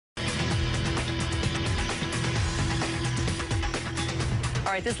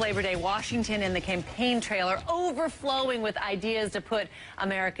All right, this Labor Day, Washington and the campaign trail are overflowing with ideas to put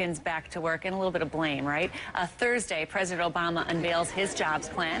Americans back to work, and a little bit of blame, right? Thursday, President Obama unveils his jobs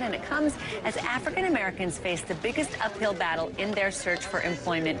plan, and it comes as African Americans face the biggest uphill battle in their search for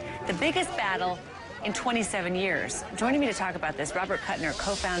employment, the biggest battle in 27 years. Joining me to talk about this, Robert Kuttner,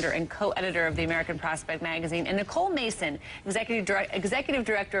 co-founder and co-editor of the American Prospect magazine, and Nicole Mason, executive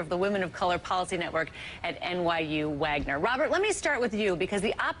director of the Women of Color Policy Network at NYU Wagner. Robert, let me start with you, because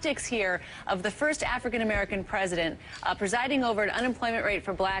the optics here of the first African-American president presiding over an unemployment rate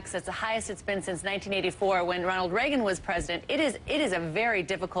for blacks that's the highest it's been since 1984 when Ronald Reagan was president. It is a very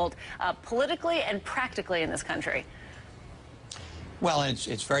difficult politically and practically in this country. Well,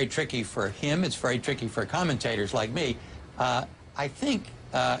 it's very tricky for him. It's very tricky for commentators like me. I think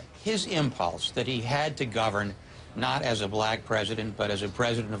his impulse that he had to govern not as a black president, but as a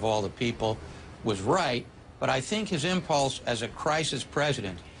president of all the people was right. But I think his impulse as a crisis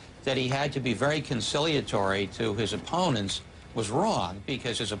president, that he had to be very conciliatory to his opponents, was wrong,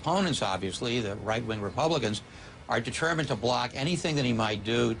 because his opponents, obviously, the right-wing Republicans, are determined to block anything that he might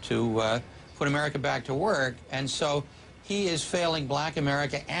do to put America back to work. And so he is failing black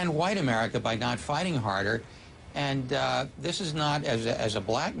America and white America by not fighting harder. And this is not, as a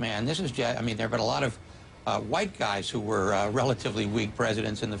black man, this is just, I mean, there have been a lot of white guys who were relatively weak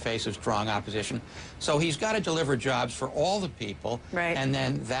presidents in the face of strong opposition. So he's got to deliver jobs for all the people. Right. And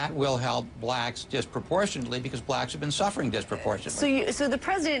then that will help blacks disproportionately, because blacks have been suffering disproportionately. So the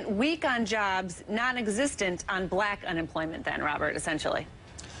president weak on jobs, non-existent on black unemployment then, Robert, essentially.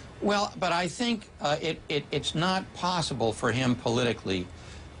 Well, but I think it's not possible for him politically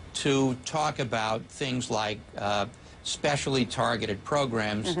to talk about things like specially targeted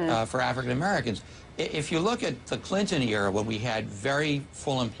programs for African Americans. If you look at the Clinton era, when we had very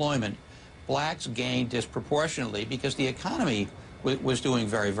full employment, blacks gained disproportionately because the economy was doing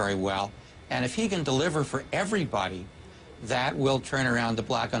very, very well. And if he can deliver for everybody, that will turn around the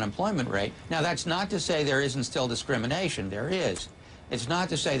black unemployment rate. Now, that's not to say there isn't still discrimination. There is. It's not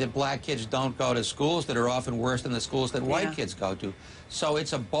to say that black kids don't go to schools that are often worse than the schools that white kids go to. So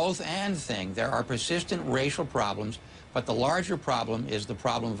it's a both-and thing. There are persistent racial problems, but the larger problem is the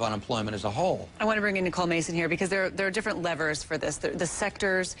problem of unemployment as a whole. I want to bring in Nicole Mason here, because there are different levers for this. The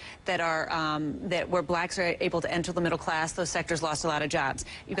sectors that are where blacks are able to enter the middle class, those sectors lost a lot of jobs.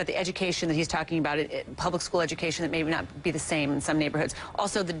 You've got the education that he's talking about, public school education that may not be the same in some neighborhoods.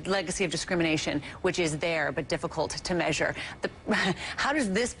 Also the legacy of discrimination, which is there but difficult to measure. How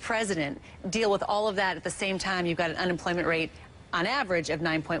does this president deal with all of that at the same time you've got an unemployment rate on average of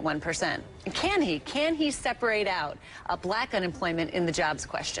 9.1%? Can he separate out black unemployment in the jobs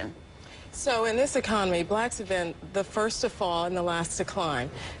question? So in this economy, blacks have been the first to fall and the last to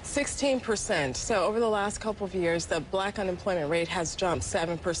climb. 16%. So over the last couple of years, the black unemployment rate has jumped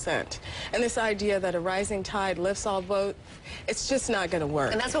 7%. And this idea that a rising tide lifts all boats, it's just not going to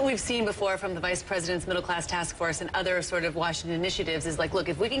work. And that's what we've seen before from the Vice President's Middle Class Task Force and other sort of Washington initiatives, is like, look,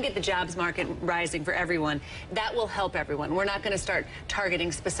 if we can get the jobs market rising for everyone, that will help everyone. We're not going to start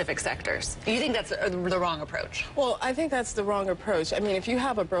targeting specific sectors. Do you think that's the wrong approach? Well, I think that's the wrong approach. I mean, if you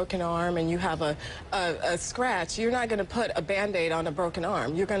have a broken arm and you have a scratch, you're not going to put a Band-Aid on a broken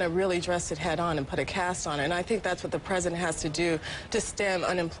arm. You're going to really dress it head on and put a cast on it. And I think that's what the president has to do to stem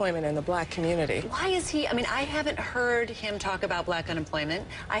unemployment in the black community. Why is he, I mean, I haven't heard him talk about black unemployment.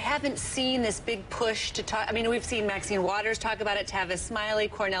 I haven't seen this big push to talk. I mean, we've seen Maxine Waters talk about it, Tavis Smiley,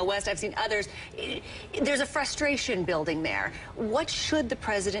 Cornel West. I've seen others. There's a frustration building there. What should the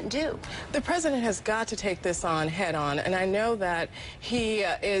president do? The president has got to take this on head on. And I know that he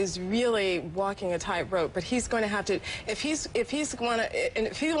is really walking a tightrope, but he's going to have to, if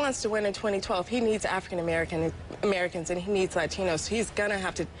he wants to win in 2012, he needs African Americans and he needs Latinos. So he's going to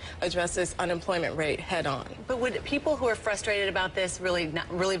have to address this unemployment rate head on. But would people who are frustrated about this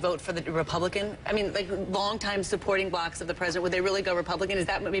really vote for the Republican? I mean, like longtime supporting blocks of the president, would they really go Republican? Is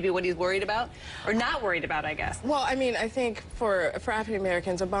that maybe what he's worried about, or not worried about, I guess? Well, I mean, I think for African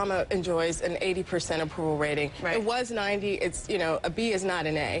Americans, Obama enjoys an 80% approval rating. Right. It was 90. It's, you know, a B is not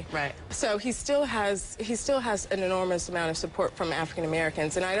an A. Right. So he still has an enormous amount of support from African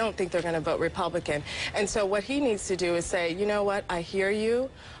Americans, and I don't think they're going to vote Republican. And so what he needs to do is say, you know what, I hear you.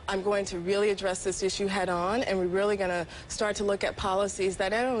 I'm going to really address this issue head on, and we're really going to start to look at policies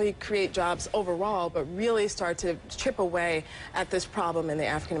that not only create jobs overall, but really start to chip away at this problem in the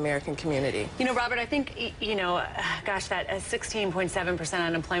African American community. You know, Robert, I think, you know, gosh, that 16.7%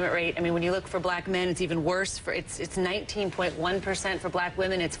 unemployment rate, I mean, when you look for black men, it's even worse. It's 19.1% for black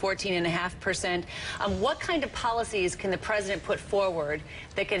women. It's 14.5%. What kind of policies can the president put forward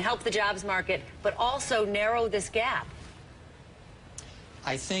that can help the jobs market, but also narrow this gap?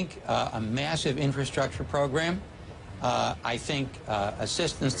 I think a massive infrastructure program. I think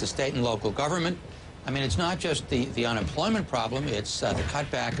assistance to state and local government. I mean, it's not just the unemployment problem. It's the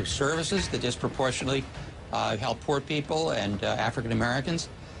cutback of services that disproportionately help poor people and African Americans.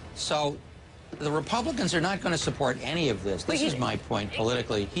 So the Republicans are not going to support any of this. This is my point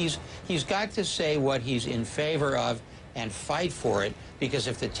politically. He's got to say what he's in favor of and fight for it, because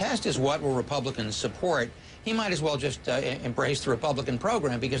if the test is what will Republicans support, he might as well just embrace the Republican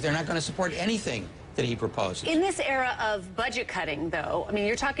program, because they're not going to support anything that he proposes. In this era of budget cutting, though, I mean,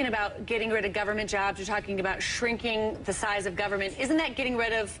 you're talking about getting rid of government jobs, you're talking about shrinking the size of government. Isn't that getting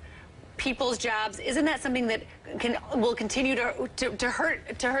rid of people's jobs? Isn't that something that will continue to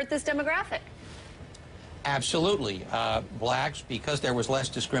hurt this demographic? Absolutely. Blacks, because there was less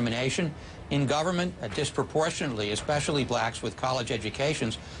discrimination in government, disproportionately, especially blacks with college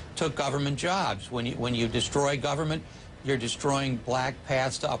educations, took government jobs. When you destroy government, you're destroying black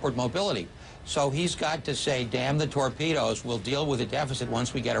paths to upward mobility. So he's got to say, damn the torpedoes, we'll deal with the deficit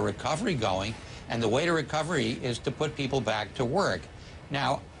once we get a recovery going, and the way to recovery is to put people back to work.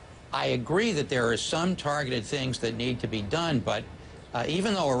 Now, I agree that there are some targeted things that need to be done, but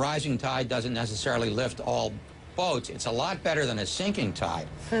even though a rising tide doesn't necessarily lift all boats, it's a lot better than a sinking tide.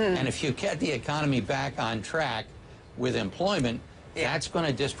 And if you get the economy back on track with employment, that's going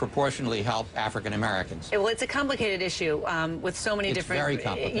to disproportionately help African Americans. Well, it's a complicated issue with so many different. It's very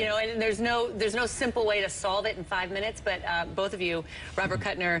complicated. You know, and there's no simple way to solve it in 5 minutes. But both of you, Robert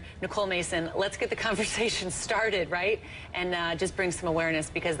Kuttner, Nicole Mason, let's get the conversation started, right? And just bring some awareness,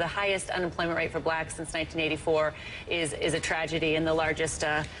 because the highest unemployment rate for blacks since 1984 is a tragedy in the largest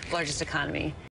economy.